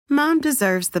Mom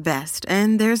deserves the best,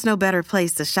 and there's no better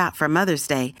place to shop for Mother's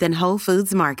Day than Whole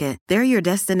Foods Market. They're your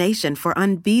destination for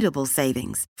unbeatable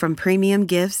savings, from premium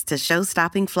gifts to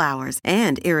show-stopping flowers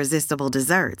and irresistible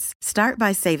desserts. Start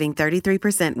by saving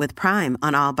 33% with Prime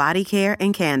on all body care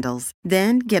and candles.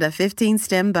 Then get a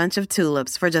 15-stem bunch of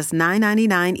tulips for just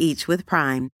 $9.99 each with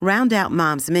Prime. Round out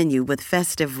Mom's menu with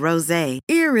festive rosé,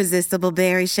 irresistible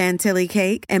berry chantilly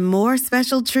cake, and more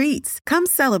special treats. Come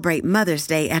celebrate Mother's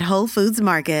Day at Whole Foods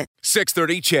Market.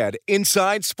 630 CHED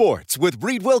Inside Sports with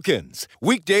Reed Wilkins.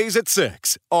 Weekdays at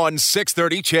 6 on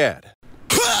 630 CHED.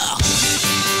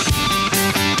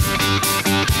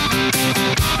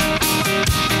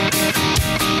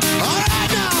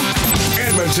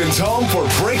 Edmonton's home for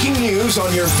breaking news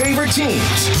on your favorite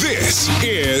teams. This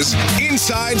is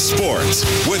Inside Sports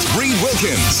with Reed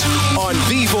Wilkins on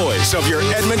the voice of your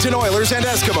Edmonton Oilers and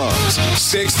Eskimos.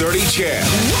 630 CHED.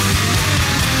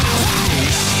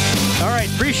 All right,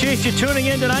 appreciate you tuning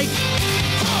in tonight.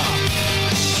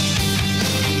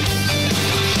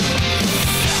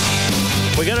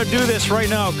 We got to do this right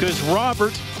now because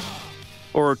Robert,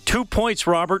 or 2 Points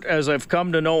Robert, as I've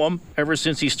come to know him ever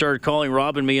since he started calling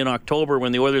Rob and me in October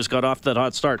when the Oilers got off that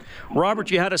hot start. Robert,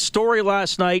 you had a story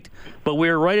last night, but we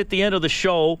were right at the end of the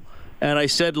show, and I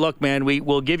said, look, man,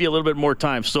 we'll give you a little bit more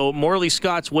time. So Morley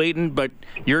Scott's waiting, but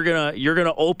you're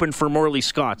gonna open for Morley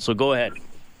Scott, so go ahead.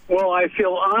 Well, I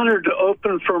feel honored to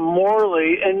open for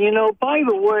Morley. And, by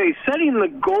the way, setting the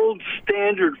gold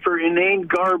standard for inane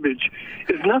garbage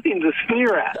is nothing to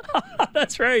sneer at.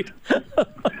 That's right.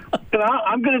 And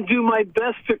I'm going to do my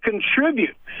best to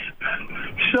contribute.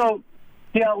 So,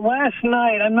 last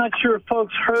night, I'm not sure if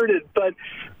folks heard it, but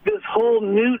this whole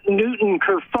Newton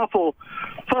kerfuffle,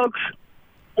 folks,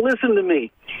 listen to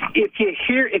me.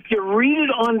 If you read it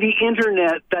on the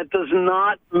internet, that does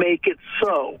not make it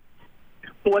so.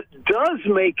 What does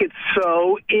make it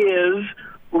so is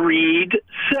Reed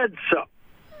said so.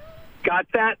 Got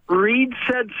that? Reed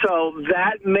said so.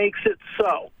 That makes it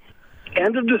so.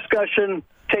 End of discussion.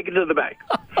 Take it to the bank.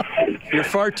 You're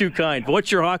far too kind.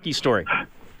 What's your hockey story?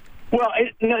 Well,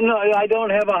 no, I don't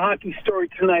have a hockey story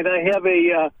tonight. I have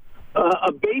a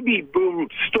baby boom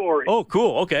story. Oh,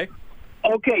 cool. Okay.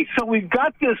 Okay, so we've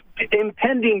got this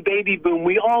impending baby boom.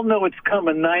 We all know it's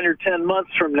coming 9 or 10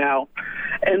 months from now.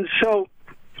 And so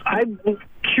I'm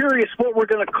curious what we're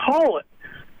going to call it.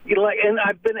 And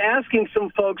I've been asking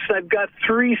some folks. I've got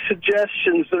 3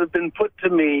 suggestions that have been put to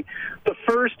me. The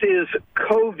first is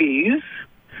Covies.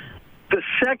 The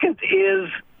second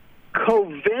is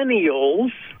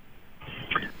Covennials.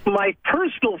 My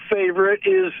personal favorite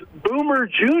is Boomer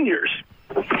Juniors.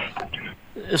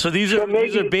 So these are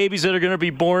babies that are going to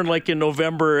be born like in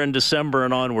November and December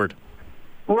and onward.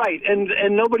 Right, and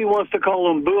nobody wants to call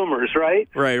them boomers, right?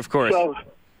 Right, of course.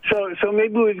 So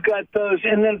maybe we've got those.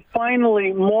 And then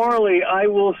finally, Morley, I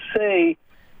will say,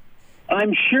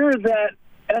 I'm sure that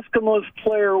Eskimos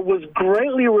player was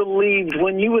greatly relieved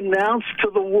when you announced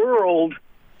to the world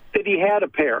that he had a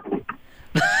pair.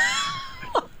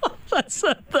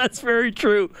 That's very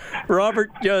true, Robert.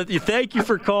 Thank you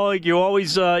for calling. You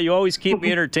always keep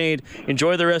me entertained.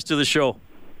 Enjoy the rest of the show.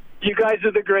 You guys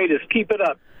are the greatest. Keep it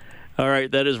up. All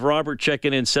right, that is Robert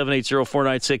checking in,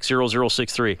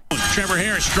 780-496-0063. Trevor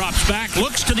Harris drops back,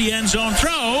 looks to the end zone,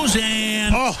 throws,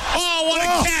 and what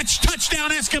a catch!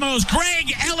 Touchdown Eskimos. Greg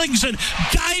Ellingson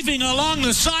diving along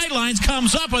the sidelines,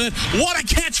 comes up with it. What a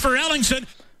catch for Ellingson. A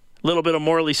little bit of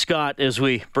Morley Scott as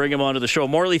we bring him onto the show.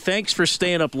 Morley, thanks for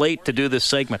staying up late to do this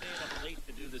segment.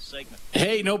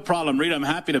 Hey, no problem, Reed. I'm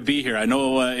happy to be here. I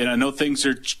know things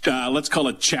are, let's call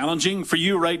it challenging for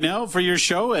you right now for your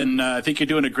show, and I think you're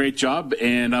doing a great job,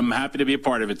 and I'm happy to be a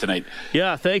part of it tonight.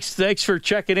 Yeah, thanks for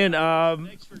checking in.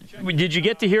 Did you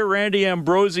get to hear Randy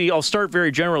Ambrosie? I'll start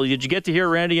very generally. Did you get to hear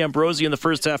Randy Ambrosie in the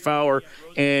first half hour?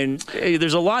 And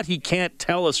there's a lot he can't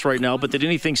tell us right now, but did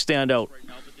anything stand out?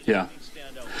 Yeah.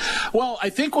 Well,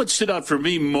 I think what stood out for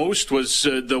me most was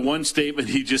the one statement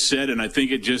he just said, and I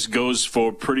think it just goes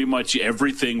for pretty much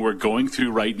everything we're going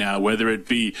through right now, whether it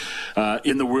be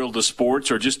in the world of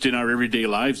sports or just in our everyday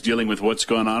lives dealing with what's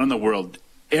going on in the world.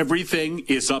 Everything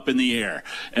is up in the air.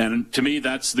 And to me,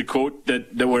 that's the quote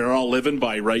that we're all living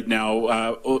by right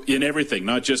now in everything,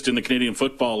 not just in the Canadian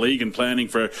Football League and planning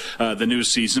for the new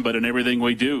season, but in everything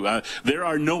we do. There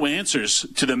are no answers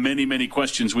to the many, many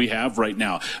questions we have right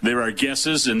now. There are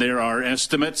guesses and there are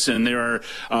estimates and there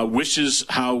are wishes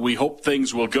how we hope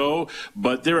things will go,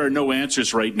 but there are no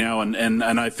answers right now. And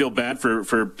I feel bad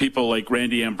for people like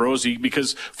Randy Ambrosie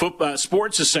because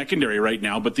sports is secondary right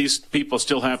now, but these people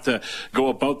still have to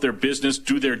go about their business,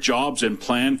 do their jobs, and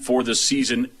plan for the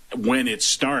season when it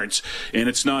starts, and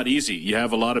it's not easy. You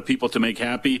have a lot of people to make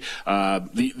happy.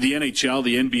 The NHL,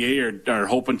 the NBA are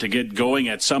hoping to get going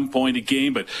at some point a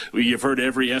game, but you've heard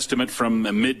every estimate from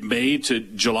mid-May to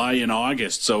July and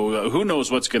August. So who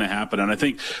knows what's going to happen? And I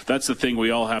think that's the thing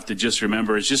we all have to just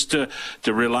remember is just to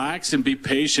relax and be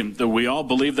patient. We all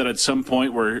believe that at some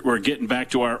point we're getting back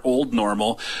to our old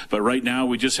normal, but right now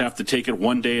we just have to take it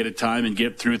one day at a time and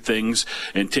get through things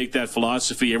and take that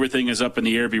philosophy. Everything is up in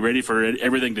the air. Be ready for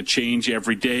everything to change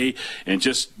every day and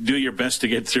just do your best to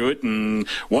get through it. And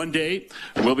one day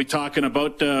we'll be talking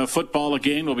about football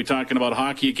again. We'll be talking about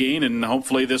hockey again, and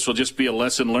hopefully this will just be a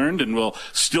lesson learned, and we'll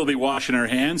still be washing our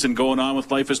hands and going on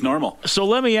with life as normal. So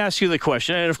let me ask you the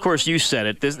question, and of course you said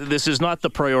it. This is not the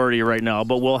priority right now,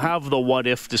 but we'll have the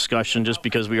what-if discussion just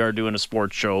because we are doing a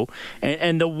sports show.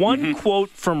 And the one quote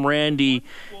from Randy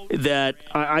that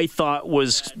I thought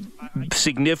was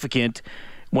significant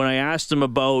when I asked him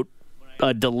about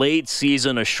a delayed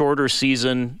season, a shorter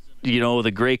season,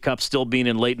 the Grey Cup still being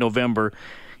in late November,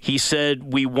 he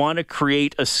said, we want to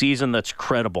create a season that's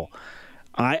credible.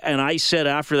 I said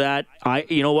after that,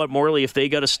 you know what, Morley, if they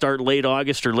got to start late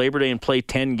August or Labor Day and play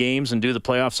 10 games and do the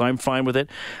playoffs, I'm fine with it.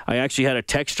 I actually had a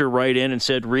texter write in and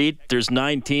said, Reed, there's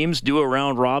 9 teams, do a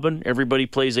round robin. Everybody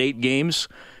plays 8 games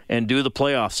and do the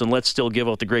playoffs, and let's still give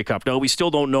out the Grey Cup. Now, we still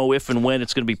don't know if and when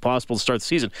it's going to be possible to start the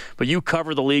season, but you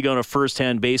cover the league on a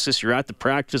first-hand basis. You're at the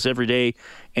practice every day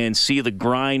and see the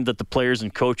grind that the players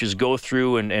and coaches go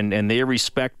through, and they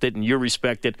respect it and you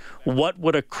respect it. What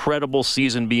would a credible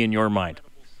season be in your mind?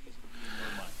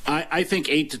 I think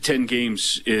 8 to 10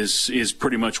 games is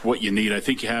pretty much what you need. I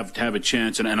think you have to have a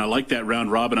chance, and I like that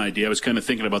round robin idea. I was kind of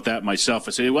thinking about that myself.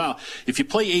 I say, well, if you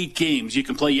play 8 games, you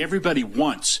can play everybody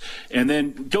once, and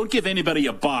then don't give anybody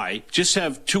a bye. Just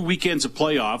have 2 weekends of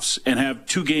playoffs and have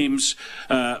 2 games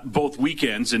both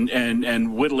weekends,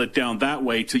 and whittle it down that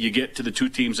way till you get to the 2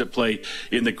 teams that play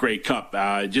in the Grey Cup.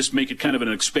 Just make it kind of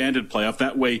an expanded playoff.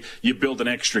 That way you build an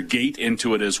extra gate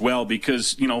into it as well,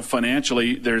 because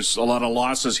financially there's a lot of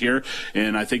losses here,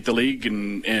 and I think the league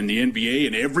and the NBA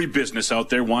and every business out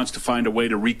there wants to find a way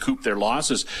to recoup their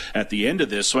losses at the end of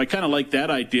this. So I kind of like that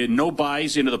idea. No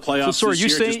buys into the playoffs this year.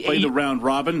 Just play the round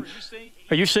robin.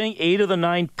 Are you saying 8 of the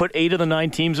 9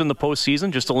 teams in the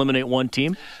postseason, just eliminate one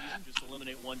team?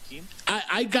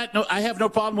 I have no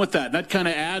problem with that. That kind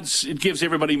of it gives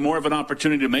everybody more of an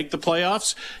opportunity to make the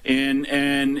playoffs,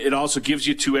 and it also gives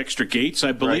you 2 extra gates.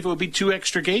 I believe it would be 2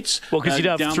 extra gates. Well, because you'd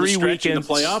have 3 weekends in the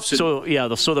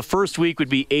playoffs. So the first week would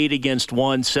be 8 against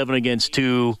 1, 7 against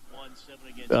 2,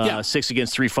 6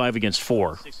 against 3, 5 against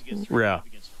 4. Yeah.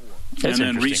 That's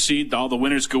and then reseed. All the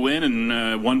winners go in,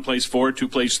 and 1 plays 4, 2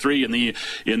 plays 3 in the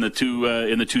two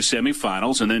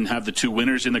semifinals, and then have the 2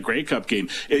 winners in the Grey Cup game.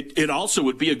 It also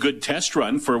would be a good test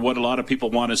run for what a lot of people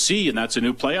want to see, and that's a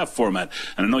new playoff format.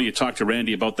 And I know you talked to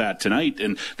Randy about that tonight,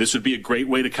 and this would be a great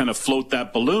way to kind of float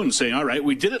that balloon, saying, all right,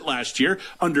 we did it last year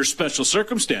under special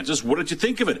circumstances. What did you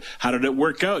think of it? How did it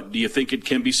work out? Do you think it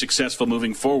can be successful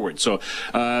moving forward? So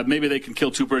maybe they can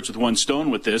kill 2 birds with 1 stone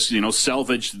with this.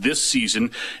 Salvage this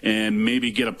season and maybe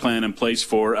get a plan in place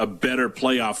for a better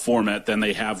playoff format than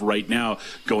they have right now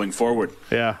going forward.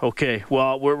 Yeah. Okay.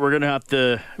 Well, we're gonna have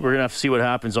to see what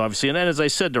happens, obviously. And then, as I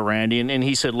said to Randy, and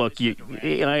he said, look,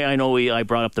 I know I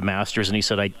brought up the Masters, and he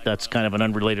said that's kind of an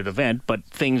unrelated event, but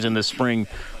things in the spring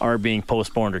are being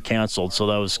postponed or canceled. So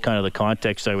that was kind of the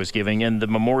context I was giving. And the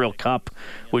Memorial Cup,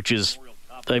 which is,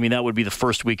 that would be the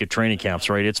first week of training camps,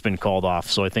 right? It's been called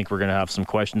off. So I think we're going to have some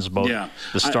questions about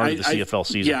the start of the CFL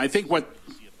season. Yeah, I think what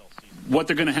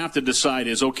they're going to have to decide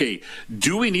is, okay,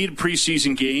 do we need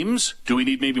preseason games? Do we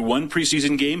need maybe 1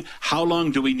 preseason game? How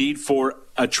long do we need for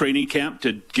a training camp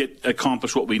to get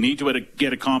accomplished what we need to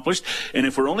get accomplished? And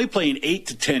if we're only playing 8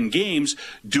 to 10 games,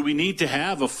 do we need to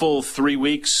have a full 3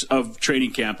 weeks of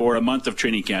training camp or a month of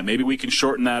training camp? Maybe we can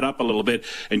shorten that up a little bit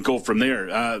and go from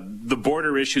there. The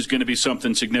border issue is going to be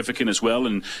something significant as well.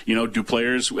 And, do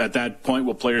players at that point,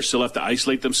 will players still have to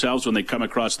isolate themselves when they come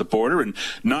across the border? And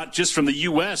not just from the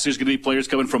U.S., there's going to be players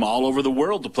coming from all over the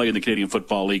world to play in the Canadian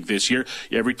Football League this year.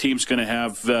 Every team's going to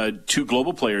have 2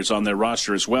 global players on their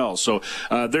roster as well. So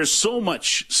there's so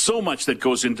much that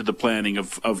goes into the planning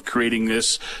of creating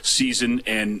this season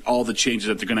and all the changes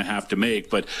that they're going to have to make.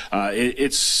 But I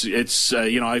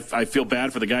feel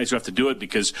bad for the guys who have to do it,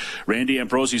 because Randy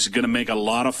Ambrosie is going to make a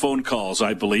lot of phone calls,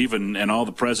 I believe, and all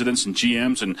the presidents and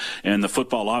GMs and the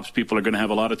football ops people are going to have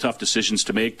a lot of tough decisions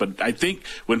to make. But I think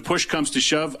when push comes to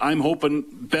shove, I'm hoping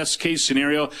best case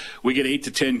scenario, we get 8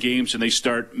 to 10 games and they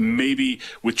start maybe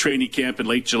with training camp in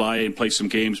late July and play some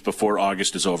games before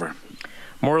August is over.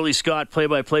 Morley Scott,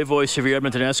 play-by-play voice of your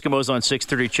Edmonton Eskimos on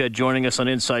 6:30 CHED, joining us on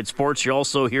Inside Sports. You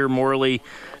also hear Morley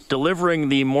delivering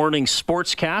the morning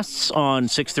sportscasts on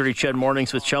 6:30 CHED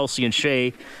mornings with Chelsea and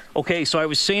Shay. Okay, so I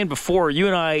was saying before, you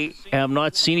and I have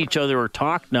not seen each other or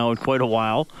talked now in quite a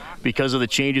while because of the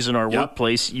changes in our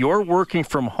workplace. You're working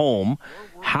from home.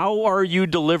 How are you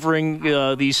delivering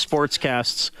these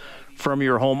sportscasts from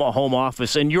your home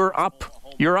office? And you're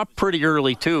up pretty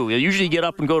early, too. You usually get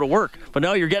up and go to work, but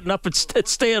now you're getting up and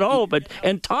stay at home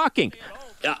and talking.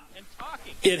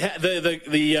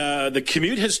 The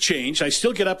commute has changed. I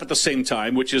still get up at the same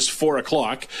time, which is 4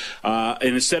 o'clock.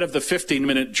 And instead of the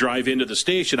 15-minute drive into the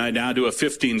station, I now do a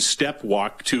 15-step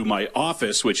walk to my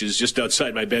office, which is just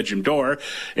outside my bedroom door.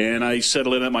 And I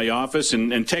settle in at my office,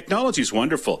 and technology is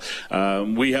wonderful.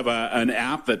 We have an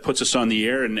app that puts us on the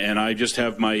air, and I just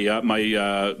have my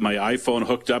iPhone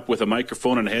hooked up with a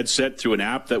microphone and a headset through an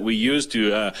app that we use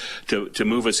to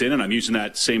move us in. And I'm using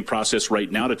that same process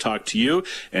right now to talk to you,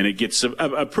 and it gets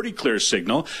a pretty clear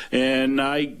signal, and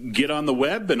I get on the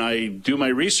web and I do my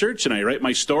research and I write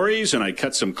my stories and I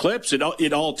cut some clips.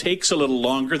 It all takes a little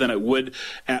longer than it would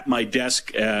at my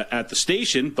desk at the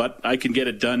station, but I can get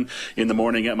it done in the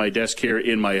morning at my desk here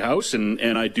in my house, and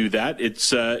I do that.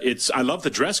 I love the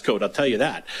dress code, I'll tell you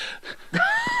that.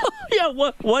 Yeah,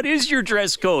 what is your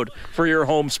dress code for your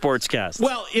home sportscast?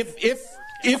 Well,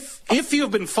 if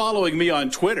you've been following me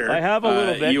on Twitter, I have a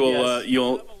little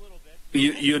bit.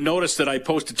 You notice that I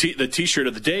post the T-shirt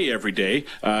of the day every day.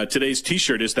 Today's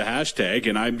T-shirt is the hashtag,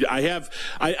 and I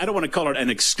don't want to call it an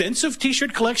extensive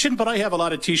T-shirt collection, but I have a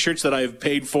lot of T-shirts that I've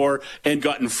paid for and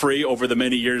gotten free over the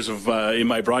many years of in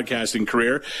my broadcasting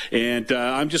career, and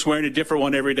I'm just wearing a different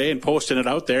one every day and posting it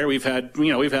out there. We've had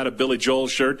a Billy Joel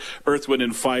shirt, Earth, Wind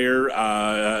and Fire,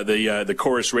 the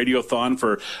Chorus Radiothon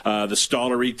for the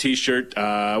Stollery T-shirt.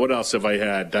 What else have I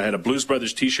had? I had a Blues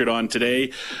Brothers T-shirt on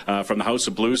today from the House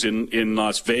of Blues in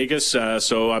Las Vegas.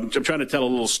 So I'm trying to tell a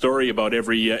little story about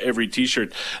every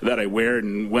T-shirt that I wear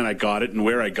and when I got it and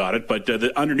where I got it. But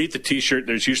underneath the T-shirt,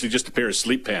 there's usually just a pair of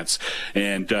sleep pants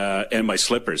and my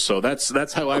slippers. So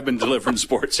that's how I've been delivering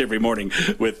sports every morning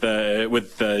with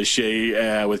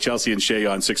Shay, with Chelsea and Shay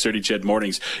on 6:30 CHED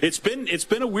mornings. It's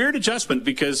been a weird adjustment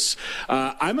because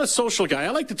I'm a social guy. I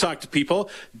like to talk to people.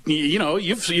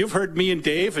 You've heard me and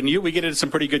Dave and we get into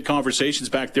some pretty good conversations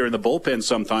back there in the bullpen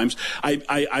sometimes.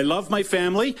 I love my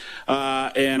family,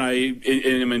 and I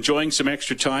am enjoying some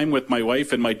extra time with my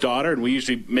wife and my daughter, and we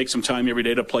usually make some time every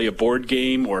day to play a board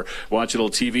game or watch a little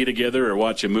TV together or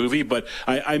watch a movie. But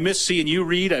I miss seeing you,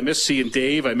 Reed. I miss seeing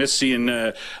Dave. I miss seeing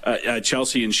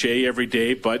Chelsea and Shay every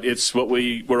day. But it's what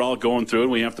we're all going through,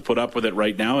 and we have to put up with it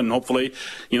right now. And hopefully,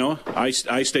 I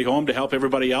stay home to help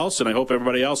everybody else, and I hope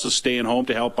everybody else is staying home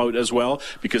to help out as well,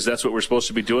 because that's what we're supposed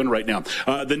to be doing right now.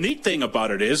 The neat thing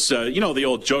about it is, the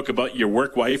old joke about your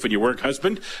work wife and your work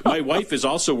husband. My wife is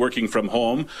also working from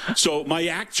home, so my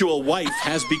actual wife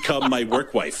has become my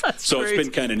work wife. So great. It's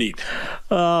been kind of neat.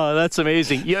 Oh, that's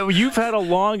amazing. Yeah, you've had a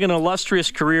long and illustrious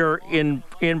career in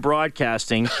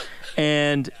broadcasting,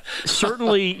 and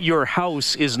certainly your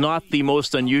house is not the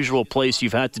most unusual place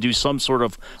you've had to do some sort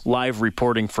of live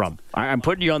reporting from. I'm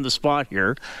putting you on the spot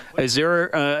here. Is there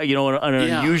an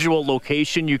unusual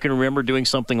location you can remember doing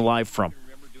something live from?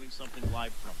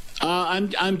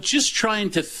 I'm just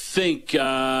trying to think.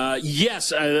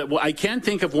 Yes, I can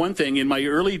think of one thing. In my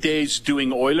early days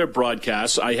doing Oiler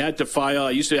broadcasts, I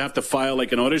used to have to file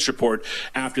like an Oilers report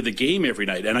after the game every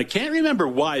night. And I can't remember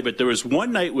why, but there was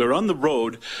one night we were on the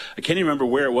road. I can't even remember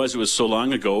where it was. It was so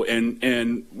long ago.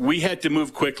 And we had to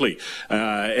move quickly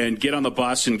and get on the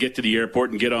bus and get to the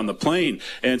airport and get on the plane.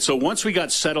 And so once we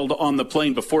got settled on the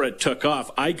plane before it took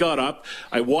off, I got up,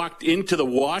 I walked into the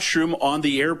washroom on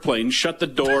the airplane, shut the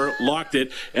door, locked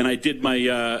it, and I did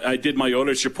my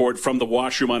Oilers report from the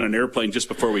washroom on an airplane just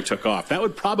before we took off. That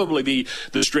would probably be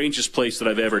the strangest place that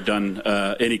I've ever done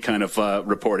any kind of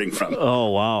reporting from.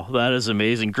 Oh wow, that is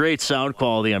amazing! Great sound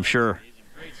quality, I'm sure.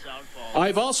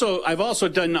 I've also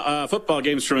done football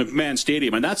games from McMahon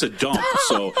Stadium, and that's a dump.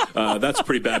 So that's a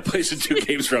pretty bad place to do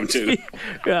games from too.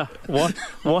 Yeah,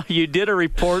 well, you did a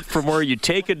report from where you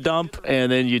take a dump,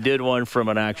 and then you did one from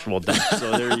an actual dump.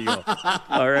 So there you go.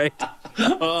 All right.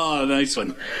 Oh, nice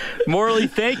one. Morley,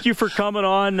 thank you for coming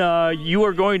on. You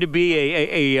are going to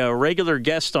be a regular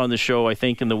guest on the show, I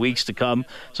think, in the weeks to come.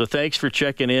 So thanks for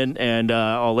checking in, and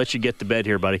I'll let you get to bed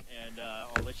here, buddy.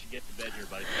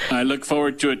 I look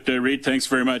forward to it, Reed. Thanks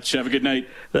very much. Have a good night.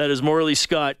 That is Morley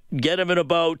Scott. Get him in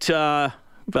about 10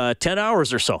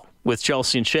 hours or so with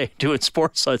Chelsea and Shay doing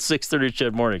sports on 6:30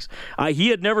 CHED mornings. He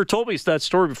had never told me that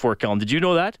story before, Kellen. Did you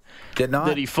know that? Did not.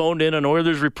 That he phoned in an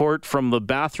Oilers report from the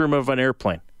bathroom of an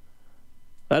airplane.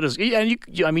 That is, and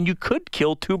you could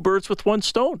kill two birds with one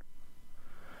stone.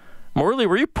 Morley,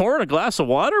 were you pouring a glass of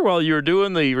water while you were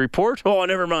doing the report? Oh,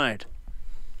 never mind.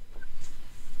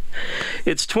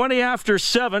 It's 20 after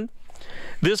 7.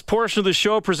 This portion of the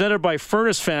show presented by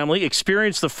Furnace Family.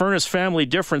 Experience the Furnace Family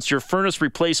difference. Your furnace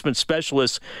replacement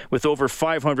specialist with over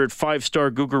 500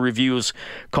 five-star Google reviews.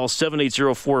 Call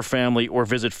 7804-FAMILY or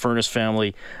visit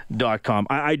furnacefamily.com.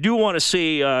 I do want to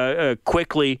say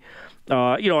quickly,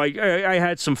 I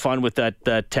had some fun with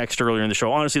that text earlier in the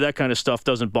show. Honestly, that kind of stuff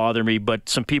doesn't bother me, but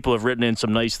some people have written in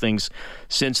some nice things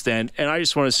since then. And I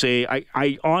just want to say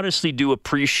I honestly do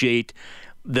appreciate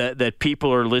that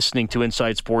people are listening to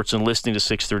Inside Sports and listening to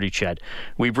 630 CHED.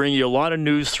 We bring you a lot of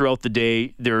news throughout the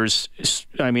day.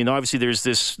 Obviously there's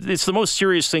this, it's the most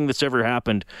serious thing that's ever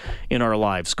happened in our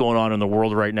lives going on in the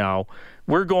world right now.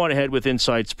 We're going ahead with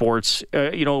Inside Sports. We're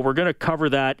going to cover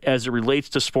that as it relates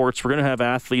to sports. We're going to have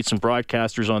athletes and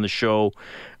broadcasters on the show.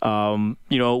 We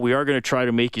are going to try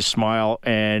to make you smile.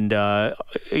 And, I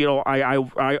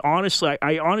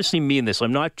honestly mean this.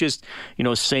 I'm not just,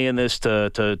 saying this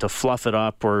to fluff it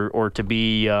up or to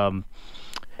be,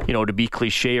 to be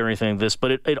cliche or anything like this.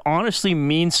 But it honestly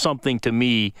means something to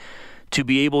me to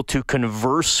be able to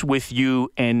converse with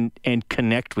you and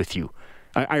connect with you.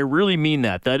 I really mean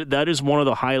that. That is one of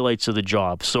the highlights of the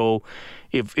job. So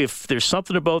if there's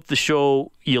something about the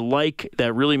show you like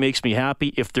that really makes me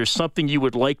happy, if there's something you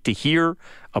would like to hear,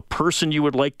 a person you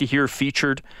would like to hear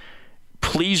featured,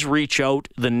 please reach out.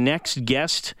 The next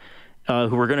guest who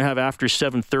we're going to have after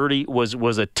 7:30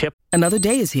 was a tip. Another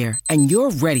day is here, and you're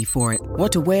ready for it.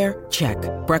 What to wear? Check.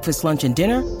 Breakfast, lunch, and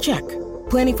dinner? Check.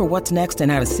 Planning for what's next and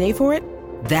how to save for it?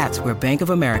 That's where Bank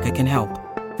of America can help.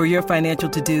 For your financial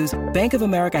to-dos, Bank of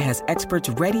America has experts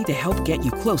ready to help get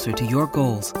you closer to your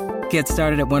goals. Get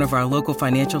started at one of our local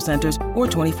financial centers or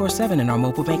 24/7 in our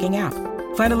mobile banking app.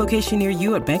 Find a location near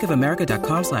you at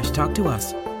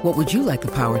bankofamerica.com/talktous. What would you like the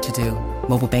power to do?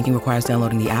 Mobile banking requires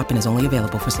downloading the app and is only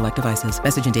available for select devices.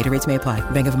 Message and data rates may apply.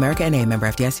 Bank of America N.A., member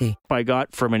FDIC. I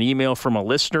got from an email from a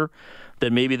listener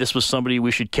that maybe this was somebody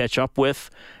we should catch up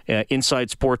with.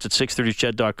 Insidesports at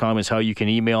 630ched.com is how you can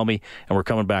email me, and we're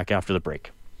coming back after the break.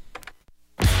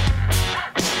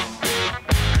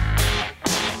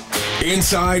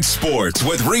 Inside Sports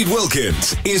with Reed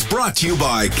Wilkins is brought to you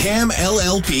by CAM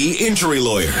LLP Injury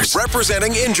Lawyers,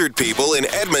 representing injured people in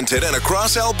Edmonton and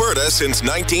across Alberta since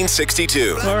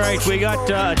 1962. All right, we got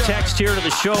a text here to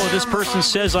the show. This person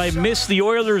says, I miss the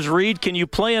Oilers, Reed. Can you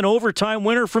play an overtime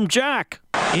winner from Jack?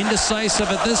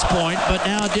 Indecisive at this point, but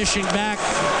now dishing back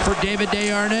for David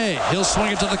Desharnais. He'll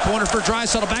swing it to the corner for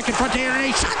Draisaitl. Back in front,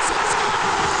 Desharnais. Shots!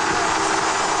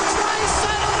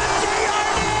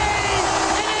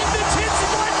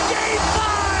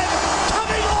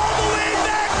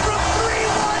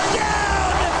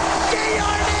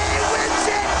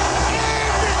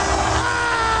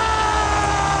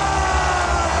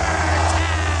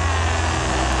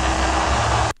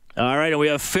 All right, and we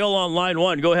have Phil on line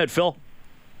one. Go ahead, Phil.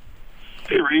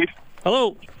 Hey, Reed.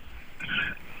 Hello.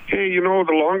 Hey, the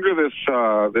longer this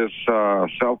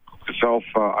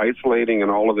self-isolating and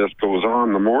all of this goes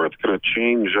on, the more it's going to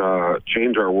change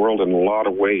our world in a lot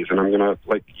of ways. And I'm going to,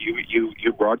 like you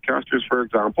broadcasters, for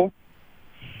example,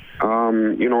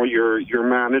 you're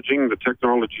managing, the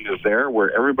technology is there where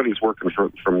everybody's working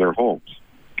from their homes,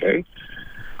 okay?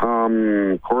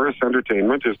 Chorus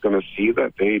Entertainment is going to see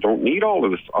that they don't need all of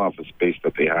this office space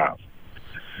that they have.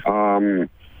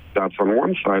 That's on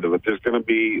one side of it.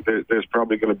 There's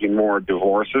probably going to be more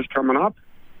divorces coming up.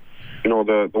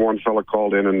 The one fella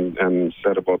called in and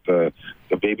said about the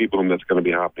baby boom that's going to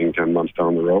be happening 10 months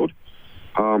down the road.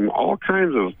 All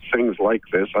kinds of things like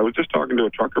this. I was just talking to a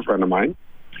trucker friend of mine,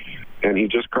 and he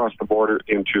just crossed the border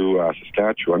into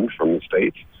Saskatchewan from the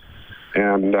States.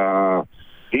 And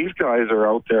these guys are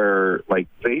out there, like,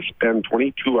 they spend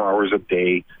 22 hours a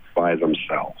day by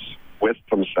themselves, with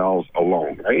themselves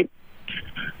alone, right?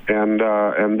 And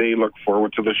they look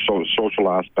forward to the social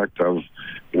aspect of,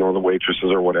 the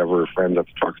waitresses or whatever, friends at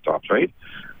the truck stops, right?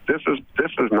 This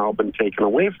has now been taken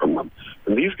away from them.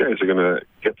 And these guys are going to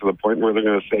get to the point where they're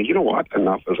going to say, you know what,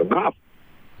 enough is enough.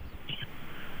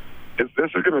 This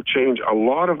is going to change a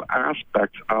lot of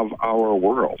aspects of our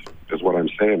world, is what I'm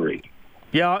saying, Reed.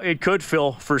 Yeah, it could,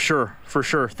 Phil, for sure.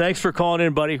 Thanks for calling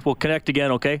in, buddy. We'll connect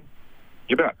again, okay?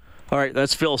 You bet. All right,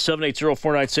 that's Phil,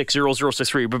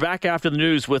 780-496-0063. We're back after the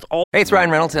news with all... Hey, it's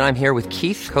Ryan Reynolds, and I'm here with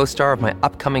Keith, co-star of my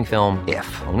upcoming film,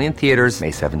 If, only in theaters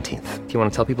May 17th. Do you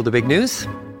want to tell people the big news?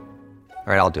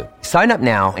 All right, I'll do it. Sign up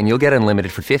now and you'll get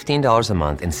unlimited for $15 a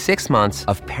month and 6 months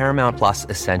of Paramount Plus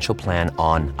Essential Plan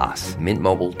on us.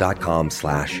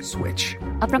 MintMobile.com/switch.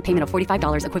 Upfront payment of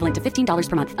 $45 equivalent to $15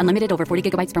 per month. Unlimited over 40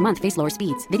 gigabytes per month. Face lower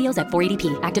speeds. Videos at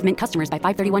 480p. Active Mint customers by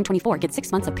 531.24 get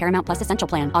 6 months of Paramount Plus Essential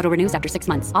Plan. Auto renews after 6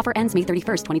 months. Offer ends May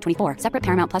 31st, 2024. Separate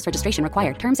Paramount Plus registration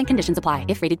required. Terms and conditions apply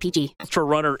if rated PG. For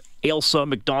runner Ailsa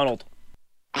McDonald.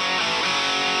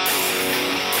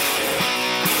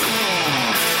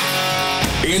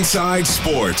 Inside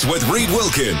Sports with Reed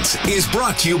Wilkins is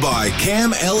brought to you by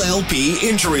CAM LLP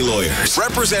Injury Lawyers,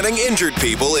 representing injured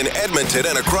people in Edmonton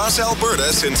and across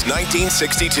Alberta since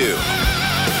 1962.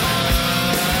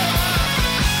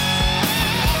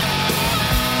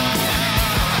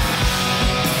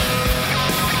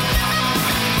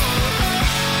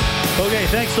 Okay,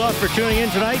 thanks a lot for tuning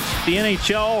in tonight. The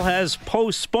NHL has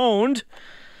postponed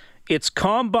its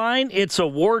combine, its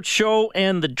award show,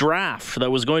 and the draft that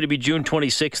was going to be June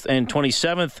 26th and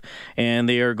 27th, and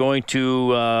they are going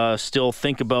to still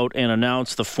think about and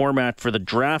announce the format for the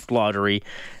draft lottery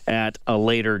at a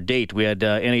later date. We had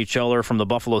NHLer from the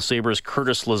Buffalo Sabres,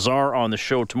 Curtis Lazar, on the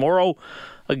show tomorrow.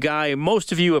 A guy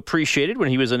most of you appreciated when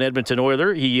he was an Edmonton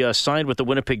Oiler. He signed with the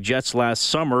Winnipeg Jets last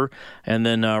summer and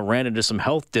then ran into some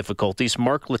health difficulties.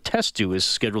 Mark Letestu is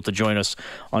scheduled to join us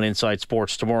on Inside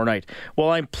Sports tomorrow night.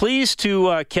 Well, I'm pleased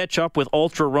to catch up with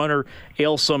ultra runner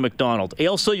Ailsa McDonald.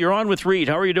 Ailsa, you're on with Reed.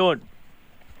 How are you doing?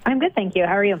 I'm good, thank you.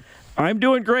 How are you? I'm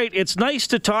doing great. It's nice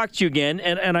to talk to you again.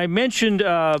 And I mentioned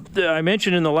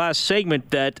in the last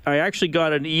segment that I actually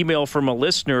got an email from a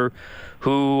listener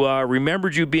who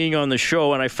remembered you being on the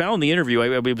show, and I found the interview.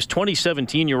 It was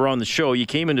 2017 you were on the show. You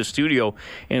came into the studio,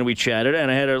 and we chatted,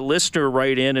 and I had a listener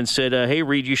write in and said, hey,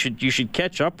 Reed, you should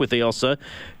catch up with Ailsa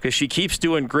because she keeps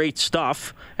doing great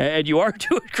stuff, and you are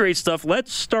doing great stuff.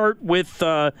 Let's start with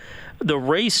the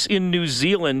race in New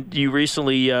Zealand you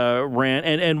recently ran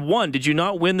and won. Did you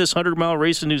not win this 100-mile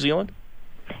race in New Zealand?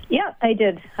 Yeah, I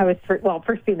did. I was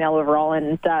first female overall,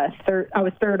 and third. I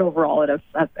was third overall out of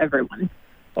everyone.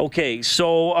 Okay,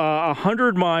 so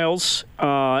 100 miles,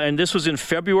 and this was in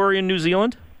February in New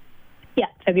Zealand? Yeah,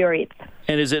 February 8th.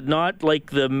 And is it not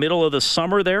like the middle of the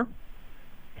summer there?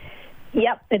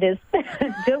 Yep, it is.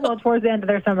 Well, towards the end of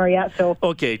their summer, yeah. So.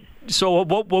 Okay, so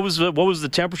what was the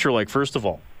temperature like, first of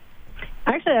all?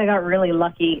 Actually, I got really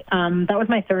lucky. That was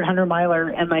my third 100-miler,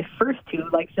 and my first two,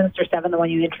 like Sinister 7, the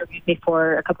one you introduced me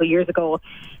for a couple of years ago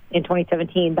in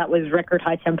 2017, that was record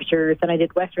high temperatures. And I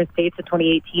did Western States in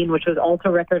 2018, which was also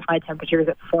record high temperatures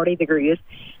at 40 degrees.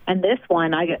 And this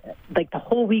one, I got, like the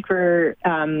whole week we're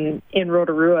in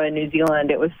Rotorua in New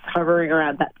Zealand, it was hovering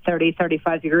around that 30,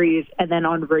 35 degrees. And then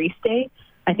on race day,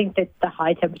 I think that the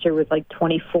high temperature was like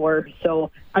 24. So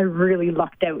I really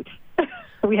lucked out.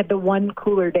 We had the one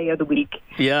cooler day of the week.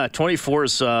 Yeah, 24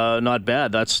 is not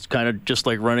bad. That's kind of just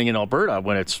like running in Alberta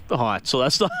when it's hot. So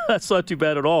that's not too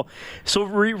bad at all. So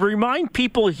remind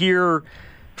people here,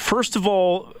 first of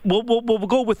all, we'll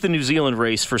go with the New Zealand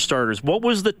race for starters. What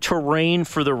was the terrain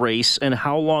for the race, and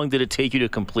how long did it take you to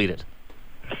complete it?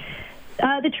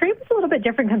 The terrain was a little bit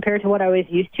different compared to what I was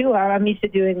used to. I'm used to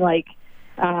doing like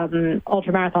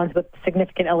ultramarathons with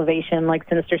significant elevation, like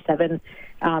Sinister 7,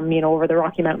 over the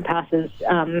Rocky Mountain passes.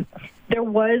 There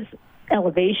was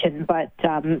elevation, but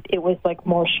it was like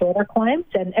more shorter climbs,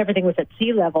 and everything was at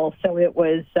sea level, so it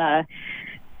was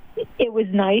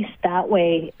nice that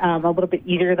way, a little bit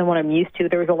easier than what I'm used to.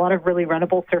 There was a lot of really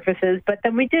runnable surfaces, but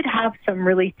then we did have some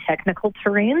really technical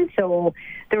terrain, so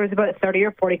there was about 30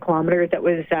 or 40 kilometers that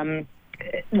was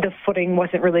the footing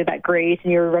wasn't really that great,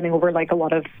 and you were running over like a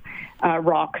lot of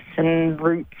rocks and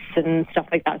roots and stuff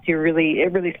like that. So it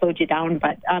really slowed you down.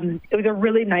 But it was a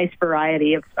really nice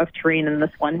variety of terrain in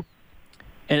this one.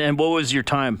 And what was your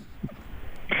time?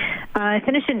 I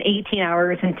finished in 18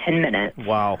 hours and 10 minutes.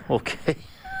 Wow. Okay,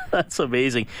 that's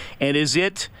amazing. And is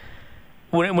it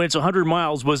when it's 100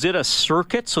 miles? Was it a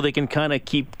circuit so they can kind of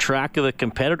keep track of the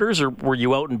competitors, or were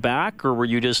you out and back, or were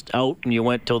you just out and you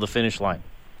went till the finish line?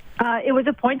 It was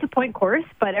a point-to-point course,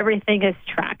 but everything is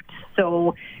tracked.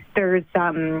 So there's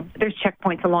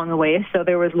checkpoints along the way. So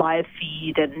there was live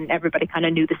feed, and everybody kind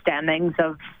of knew the standings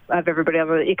of everybody.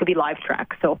 It could be live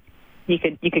track, so you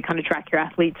could kind of track your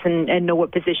athletes and know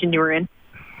what position you were in.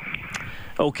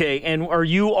 Okay, and are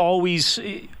you always?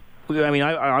 I mean,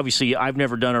 obviously, I've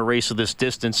never done a race of this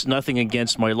distance. Nothing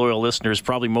against my loyal listeners.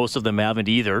 Probably most of them haven't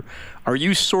either. Are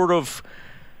you sort of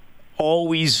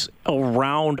always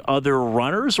around other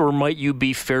runners, or might you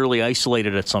be fairly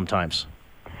isolated at some times?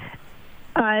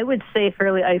 I would say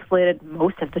fairly isolated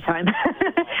most of the time.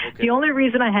 Okay. The only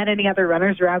reason I had any other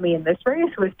runners around me in this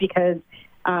race was because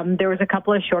There was a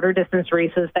couple of shorter distance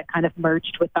races that kind of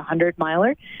merged with the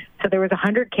 100-miler. So there was a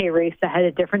 100K race that had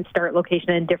a different start location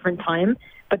and different time,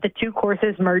 but the two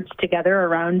courses merged together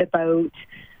around about,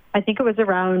 I think it was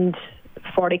around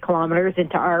 40 kilometers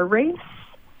into our race.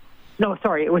 No,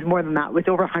 sorry, it was more than that. It was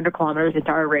over 100 kilometers into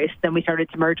our race. Then we started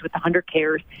to merge with the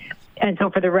 100Kers. And so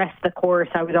for the rest of the course,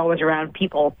 I was always around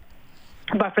people.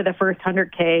 But for the first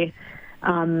 100K,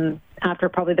 after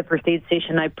probably the first aid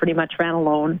station, I pretty much ran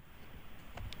alone.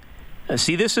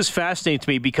 See, this is fascinating to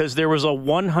me because there was a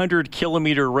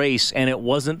 100-kilometer race, and it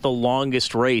wasn't the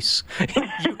longest race.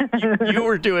 you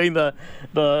were doing the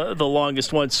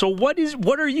longest one. So what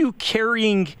are you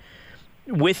carrying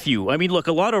with you? I mean, look,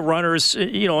 a lot of runners,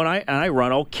 and I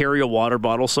run, I'll carry a water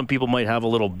bottle. Some people might have a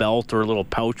little belt or a little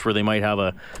pouch where they might have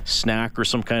a snack or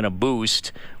some kind of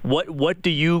boost. What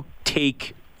do you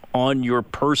take on your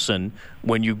person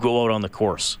when you go out on the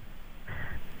course?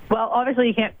 Well, obviously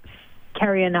you can't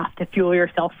carry enough to fuel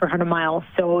yourself for 100 miles.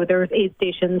 So there's aid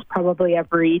stations probably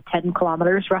every 10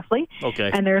 kilometers roughly. Okay.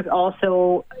 And there's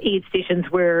also aid stations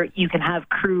where you can have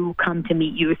crew come to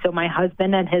meet you. So my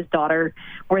husband and his daughter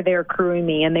were there crewing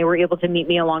me, and they were able to meet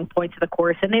me along points of the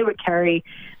course, and they would carry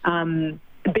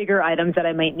bigger items that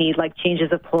I might need, like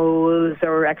changes of clothes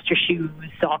or extra shoes,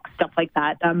 socks, stuff like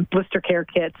that, blister care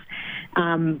kits.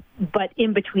 But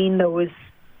in between those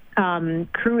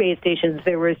crew aid stations,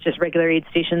 there was just regular aid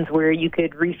stations where you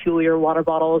could refuel your water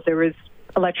bottles. There was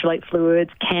electrolyte fluids,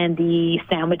 candy,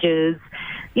 sandwiches,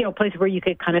 places where you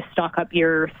could kind of stock up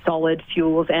your solid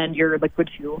fuels and your liquid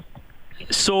fuels.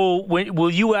 So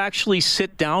will you actually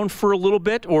sit down for a little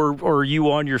bit, or are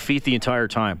you on your feet the entire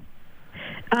time?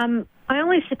 I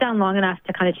only sit down long enough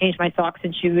to kind of change my socks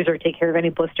and shoes or take care of any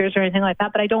blisters or anything like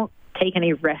that, but I don't take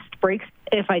any rest breaks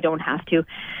if I don't have to.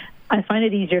 I find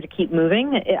it easier to keep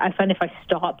moving. I find if I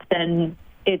stop, then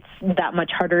it's that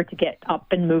much harder to get up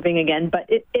and moving again. But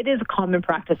it is a common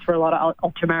practice for a lot of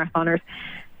ultramarathoners.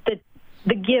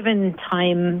 The given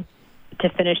time to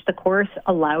finish the course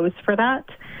allows for that.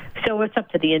 So it's up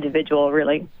to the individual,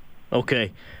 really.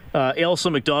 Okay.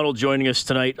 Ailsa McDonald joining us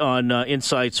tonight on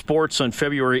Inside Sports. On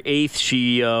February 8th,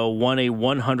 she won a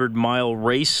 100-mile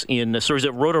race in, is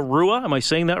it Rotorua? Am I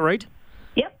saying that right?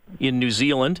 Yep. In New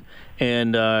Zealand.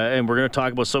 And we're going to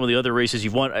talk about some of the other races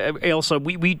you've won. Ailsa,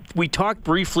 we talked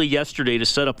briefly yesterday to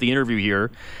set up the interview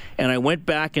here, and I went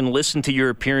back and listened to your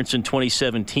appearance in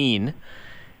 2017.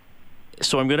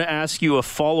 So I'm going to ask you a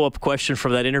follow-up question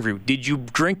from that interview. Did you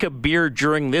drink a beer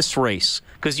during this race?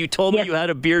 Because you told me you had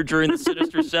a beer during the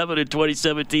Sinister 7 in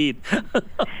 2017.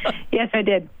 Yes, I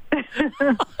did.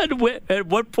 At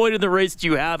what point in the race do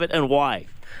you have it, and why?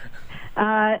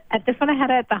 At this one, I had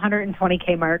it at the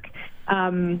 120K mark.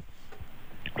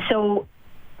 So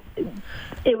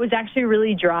it was actually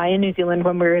really dry in New Zealand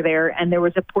when we were there, and there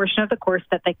was a portion of the course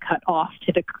that they cut off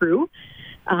to the crew.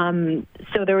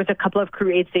 So there was a couple of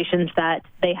crew aid stations that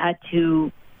they had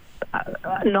to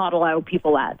not allow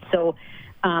people at. So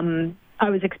I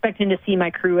was expecting to see my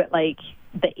crew at like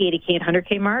the 80K and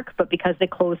 100K mark, but because they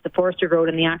closed the Forester Road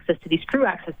and the access to these crew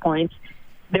access points,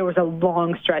 there was a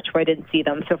long stretch where I didn't see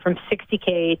them. So from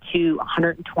 60K to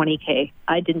 120K,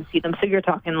 I didn't see them. So you're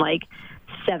talking like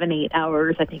 7-8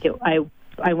 hours. I think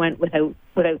I went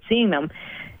without seeing them.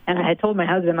 And I had told my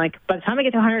husband, like, by the time I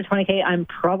get to 120K, I'm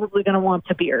probably going to want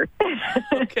a beer.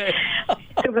 Okay.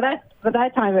 So for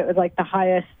that time, it was like the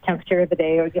highest temperature of the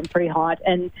day. It was getting pretty hot.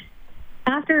 And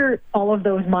after all of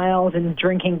those miles and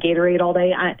drinking Gatorade all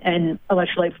day and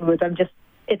electrolyte fluids,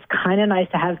 it's kind of nice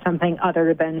to have something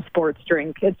other than sports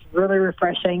drink. It's really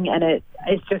refreshing, and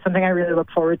it's just something I really look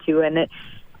forward to. And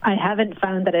I haven't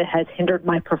found that it has hindered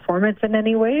my performance in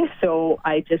any way, so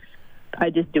I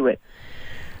just do it.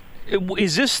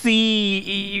 Is this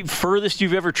the furthest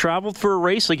you've ever traveled for a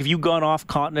race? Like, have you gone off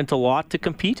continent a lot to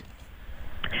compete?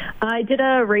 I did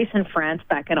a race in France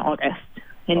back in August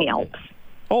in the Alps.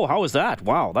 Oh, how was that?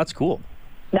 Wow, that's cool.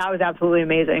 That was absolutely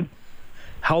amazing.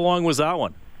 How long was that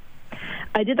one?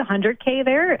 I did the 100K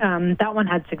there. That one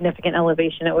had significant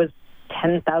elevation. It was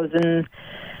 10,000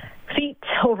 feet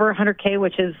over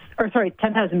 100K,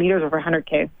 10,000 meters over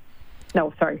 100K.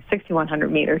 No, sorry,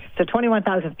 6,100 meters. So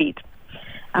 21,000 feet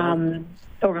over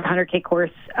the 100K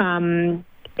course.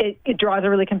 It draws a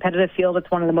really competitive field.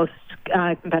 It's one of the most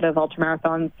competitive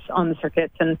ultramarathons on the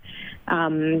circuits. And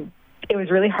it was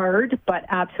really hard, but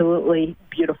absolutely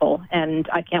beautiful. And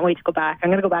I can't wait to go back. I'm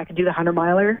going to go back and do the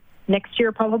 100-miler next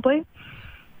year, probably.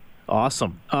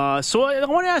 Awesome. So I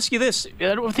want to ask you this.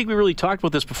 I don't think we really talked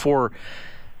about this before.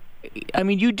 I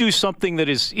mean, you do something that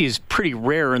is pretty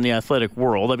rare in the athletic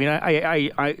world. I mean,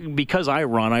 I because I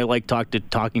run, I like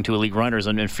talking to elite runners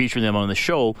and featuring them on the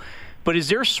show. But is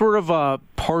there sort of a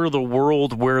part of the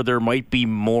world where there might be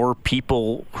more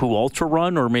people who ultra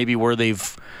run, or maybe where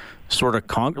they've sort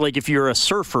of like if you're a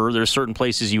surfer, there's certain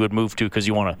places you would move to because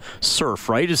you want to surf,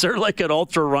 right? Is there like an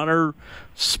ultra runner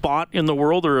spot in the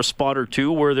world, or a spot or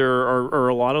two where there are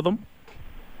a lot of them?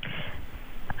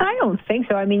 I don't think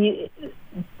so. I mean,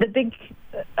 the big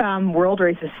world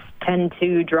races tend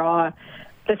to draw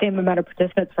the same amount of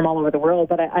participants from all over the world,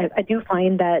 but I do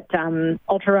find that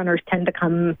ultra runners tend to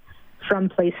come from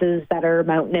places that are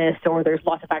mountainous, or there's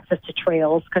lots of access to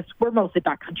trails, because we're mostly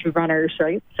backcountry runners,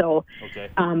 right? So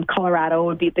Colorado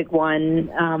would be a big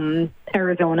one,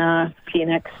 Arizona,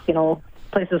 Phoenix,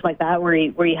 places like that where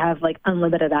you have like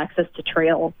unlimited access to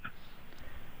trails.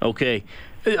 Okay.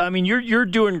 I mean, you're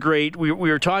doing great. We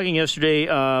were talking yesterday,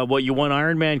 you won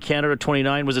Ironman Canada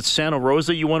 29. Was it Santa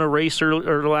Rosa you won a race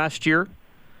or last year?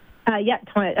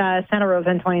 Santa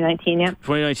Rosa in 2019, yeah.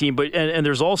 2019, but and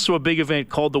there's also a big event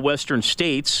called the Western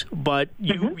States, but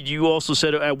you also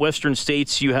said at Western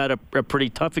States you had a pretty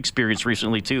tough experience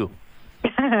recently, too.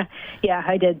 Yeah,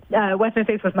 I did. Western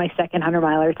States was my second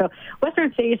 100-miler. So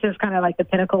Western States is kind of like the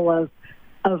pinnacle of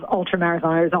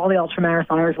ultramarathoners. All the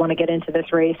ultramarathoners want to get into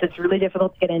this race. It's really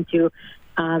difficult to get into.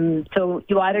 So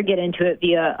you either get into it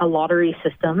via a lottery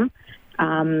system,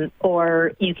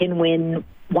 or you can win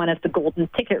one of the golden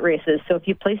ticket races. So if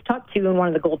you place top 2 in one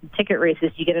of the golden ticket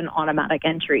races, you get an automatic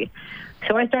entry.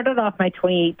 So I started off my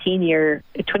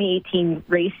 2018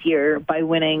 race year by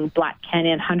winning Black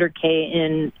Canyon 100K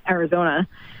in Arizona,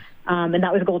 and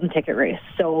that was a golden ticket race.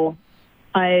 So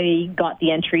I got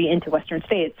the entry into Western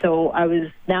States. So I was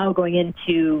now going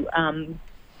into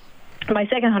my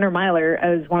second 100-miler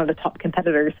as one of the top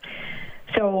competitors.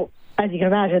 So as you can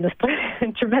imagine, there's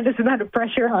a tremendous amount of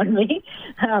pressure on me.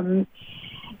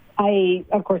 I,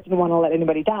 of course, didn't want to let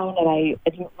anybody down, and I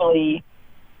didn't really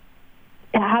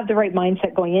have the right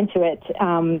mindset going into it.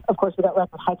 Of course, we got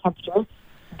record high temperatures,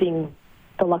 being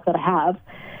the luck that I have.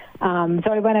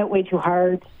 So I went out way too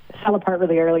hard, fell apart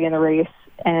really early in the race,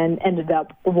 and ended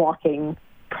up walking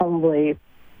probably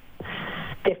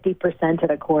 50% of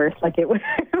the course. Like it was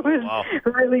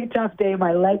a really tough day.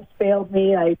 My legs failed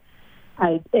me.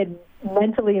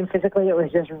 Mentally and physically, it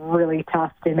was just really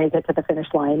tough to make it to the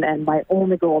finish line, and my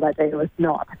only goal that day was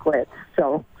not to quit.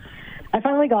 So I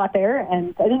finally got there,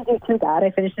 and I didn't do too bad. I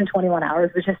finished in 21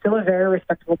 hours, which is still a very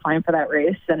respectable time for that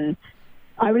race, and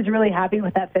I was really happy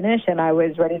with that finish, and I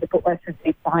was ready to put Western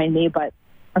States behind me. But,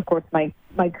 of course, my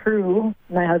crew,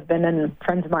 my husband and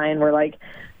friends of mine were like,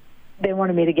 they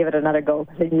wanted me to give it another go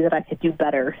because they knew that I could do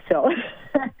better. So...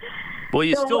 Well,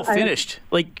 you still finished.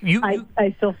 I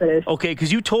still finished. Okay,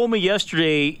 because you told me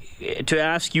yesterday to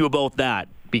ask you about that,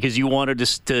 because you wanted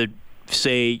to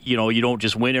say, you don't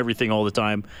just win everything all the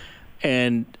time.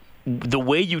 And the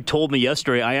way you told me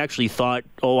yesterday, I actually thought,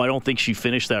 I don't think she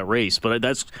finished that race. But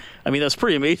that's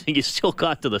pretty amazing. You still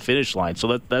got to the finish line,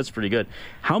 so that's pretty good.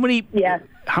 How many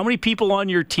people on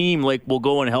your team will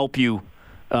go and help you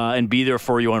and be there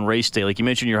for you on race day? Like you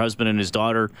mentioned, your husband and his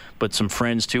daughter, but some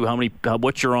friends too.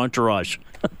 What's your entourage?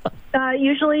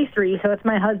 Usually 3. So it's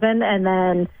my husband and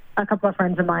then a couple of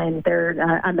friends of mine. They're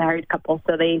a married couple,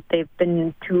 so they've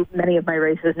been to many of my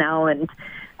races now, and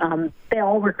they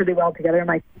all work really well together.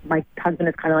 My husband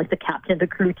is kind of like the captain of the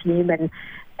crew team, and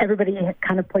everybody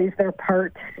kind of plays their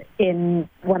part in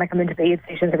when I come into the aid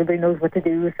stations. Everybody knows what to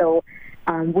do, so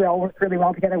we all work really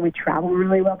well together. We travel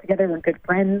really well together. We're good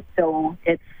friends, so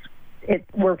it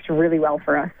works really well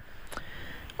for us.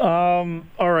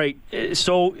 All right.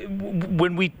 So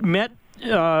when we met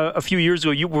a few years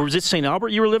ago, was it St. Albert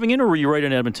you were living in, or were you right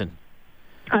in Edmonton?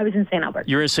 I was in St. Albert.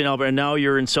 You're in St. Albert, and now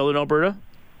you're in Southern Alberta?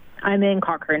 I'm in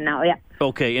Cochrane now, yeah.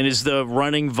 Okay, and is the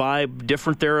running vibe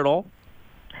different there at all?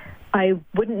 I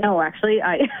wouldn't know, actually.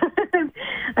 I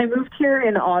moved here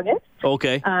in August.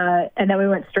 Okay. And then we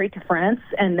went straight to France,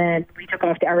 and then we took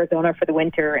off to Arizona for the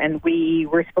winter, and we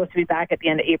were supposed to be back at the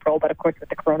end of April, but of course with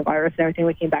the coronavirus and everything,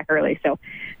 we came back early. So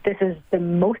this is the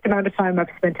most amount of time I've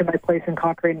spent in my place in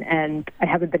Cochrane, and I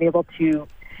haven't been able to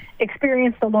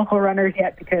experience the local runners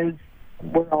yet because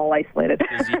we're all isolated.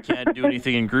 Because you can't do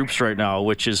anything in groups right now,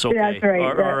 which is okay. That's right.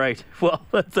 All right. Well,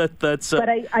 that's... But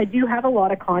I do have a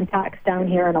lot of contacts down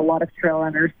here and a lot of trail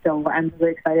runners, so I'm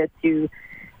really excited to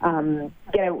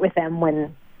get out with them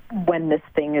when this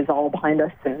thing is all behind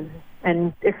us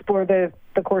and explore the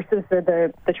courses or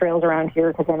the trails around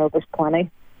here, because I know there's plenty.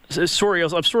 I'm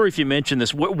sorry if you mentioned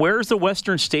this. Where is the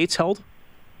Western States held?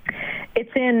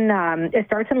 It's in, it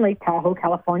starts in Lake Tahoe,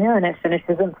 California, and it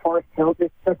finishes in Forest Hills.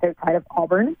 It's just outside of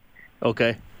Auburn.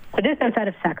 Okay. So just outside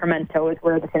of Sacramento is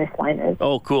where the finish line is.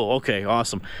 Oh, cool. Okay,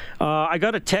 awesome. I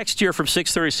got a text here from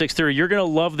 630. You're going to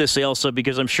love this, Ailsa,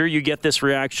 because I'm sure you get this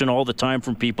reaction all the time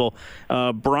from people.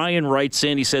 Brian writes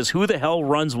in, he says, who the hell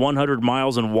runs 100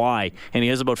 miles and why? And he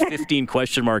has about 15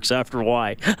 question marks after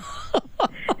why.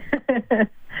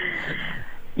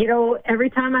 You know, every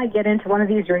time I get into one of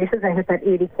these races, I hit that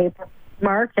 80K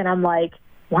mark, and I'm like,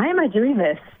 why am I doing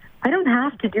this? I don't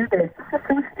have to do this. This is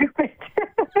so stupid.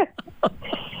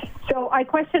 So I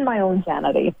question my own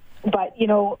sanity. But, you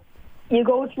know, you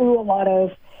go through a lot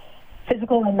of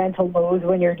physical and mental lows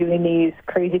when you're doing these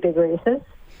crazy big races.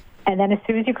 And then as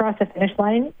soon as you cross the finish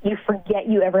line, you forget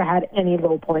you ever had any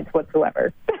low points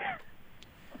whatsoever.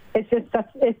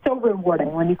 It's so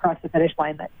rewarding when you cross the finish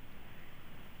line that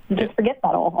you just forget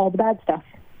that all the bad stuff.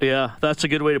 Yeah, that's a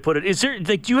good way to put it. Is there?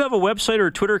 Do you have a website or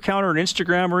a Twitter account or an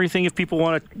Instagram or anything if people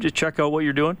want to check out what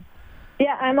you're doing?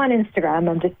 Yeah, I'm on Instagram.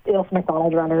 I'm just Ailsa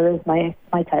McDonald Runner is my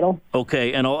title.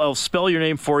 Okay, and I'll spell your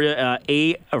name for you.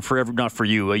 Not for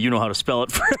you. You know how to spell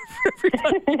it for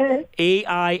everybody.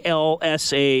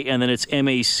 AILSA, and then it's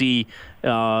MAC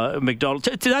McDonald.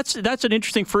 That's an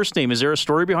interesting first name. Is there a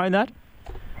story behind that?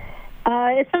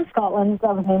 It's from Scotland.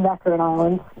 I was named after an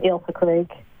island, Ailsa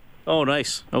Craig. Oh,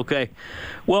 nice. Okay.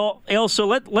 Well,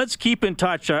 Ailsa, let's keep in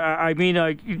touch. I mean,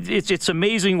 it's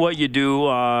amazing what you do,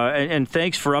 and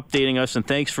thanks for updating us, and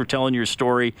thanks for telling your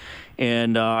story.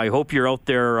 And I hope you're out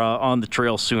there on the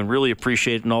trail soon. Really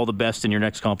appreciate it, and all the best in your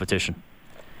next competition.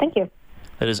 Thank you.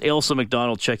 That is Ailsa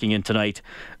McDonald checking in tonight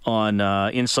on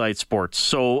Inside Sports.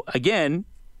 So, again,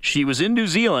 she was in New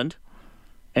Zealand,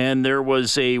 and there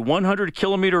was a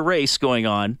 100-kilometer race going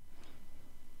on.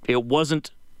 It wasn't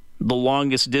the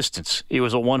longest distance. It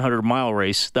was a 100-mile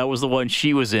race. That was the one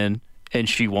she was in, and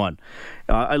she won.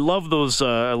 I love those.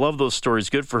 I love those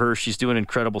stories. Good for her. She's doing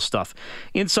incredible stuff.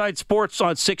 Inside Sports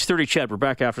on 6:30. Ched. We're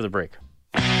back after the break.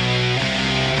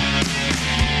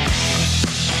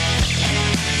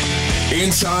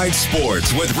 Inside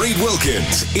Sports with Reed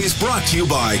Wilkins is brought to you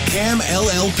by CAM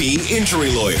LLP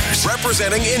Injury Lawyers,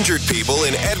 representing injured people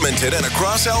in Edmonton and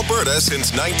across Alberta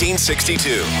since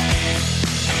 1962.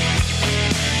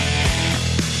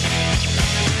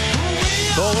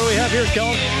 So what do we have here,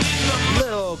 Kellen?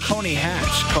 Little Coney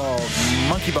hatch called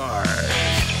Monkey Bars.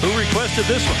 Who requested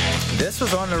this one? This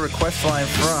was on the request line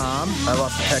from... I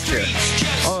lost the text here.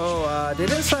 They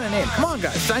didn't sign a name. Come on,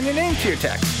 guys. Sign your name to your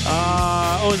text.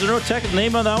 Is there no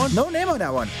name on that one? No name on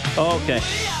that one. Oh, okay.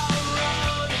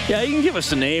 Yeah, you can give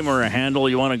us a name or a handle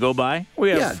you want to go by.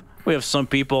 We have some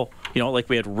people... You know, like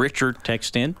we had Richard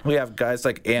text in. We have guys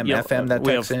like AM/FM that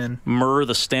text in. Murr,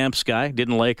 the Stamps guy,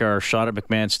 didn't like our shot at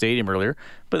McMahon Stadium earlier.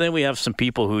 But then we have some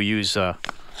people who use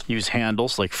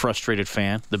handles like Frustrated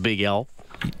Fan, the Big L.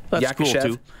 That's Yakushev. Cool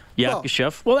too.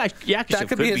 Yakushev. Well, Yakushev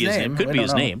could be his name. Could be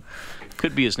his name.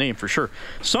 Could be his name for sure.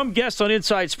 Some guests on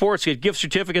Inside Sports get gift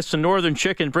certificates to Northern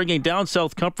Chicken, bringing down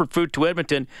south comfort food to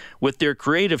Edmonton with their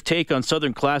creative take on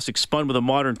Southern classics spun with a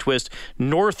modern twist.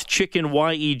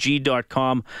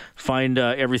 NorthChickenYEG.com. Find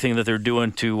everything that they're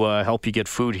doing to help you get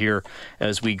food here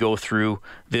as we go through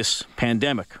this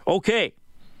pandemic. Okay.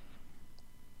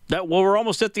 We're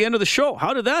almost at the end of the show.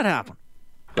 How did that happen?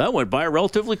 That went by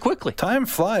relatively quickly. Time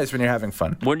flies when you're having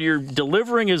fun. When you're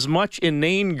delivering as much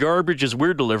inane garbage as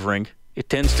we're delivering, it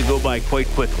tends to go by quite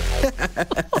quickly.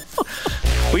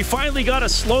 We finally got a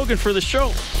slogan for the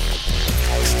show.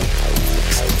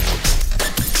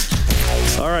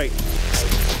 All right.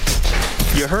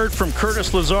 You heard from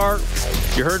Curtis Lazar.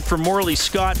 You heard from Morley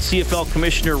Scott, CFL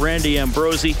Commissioner Randy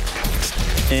Ambrosi,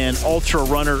 and ultra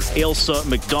runner Ailsa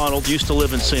McDonald. Used to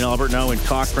live in St. Albert, now in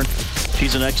Cochrane.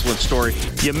 She's an excellent story.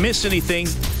 You miss anything,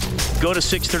 go to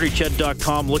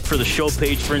 630ched.com. Look for the show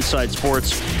page for Inside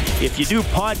Sports. If you do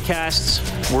podcasts,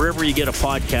 wherever you get a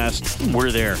podcast,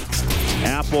 we're there.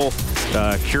 Apple,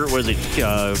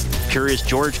 Curious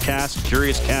George Cast,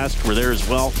 Curious Cast, we're there as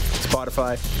well.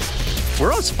 Spotify.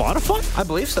 We're on Spotify? I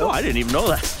believe so. Oh, I didn't even know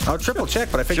that. I'll triple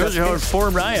check, but I think shows you how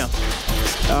informed I am.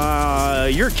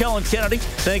 You're Kellen Kennedy.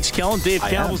 Thanks, Kellen. Dave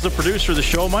Campbell's the producer of the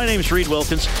show. My name's Reed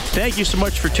Wilkins. Thank you so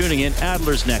much for tuning in.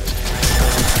 Adler's next.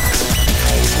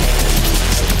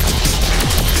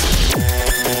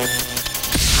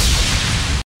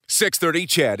 .630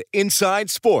 Ched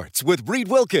Inside Sports with Reed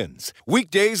Wilkins.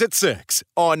 Weekdays at 6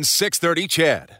 on 630 Ched.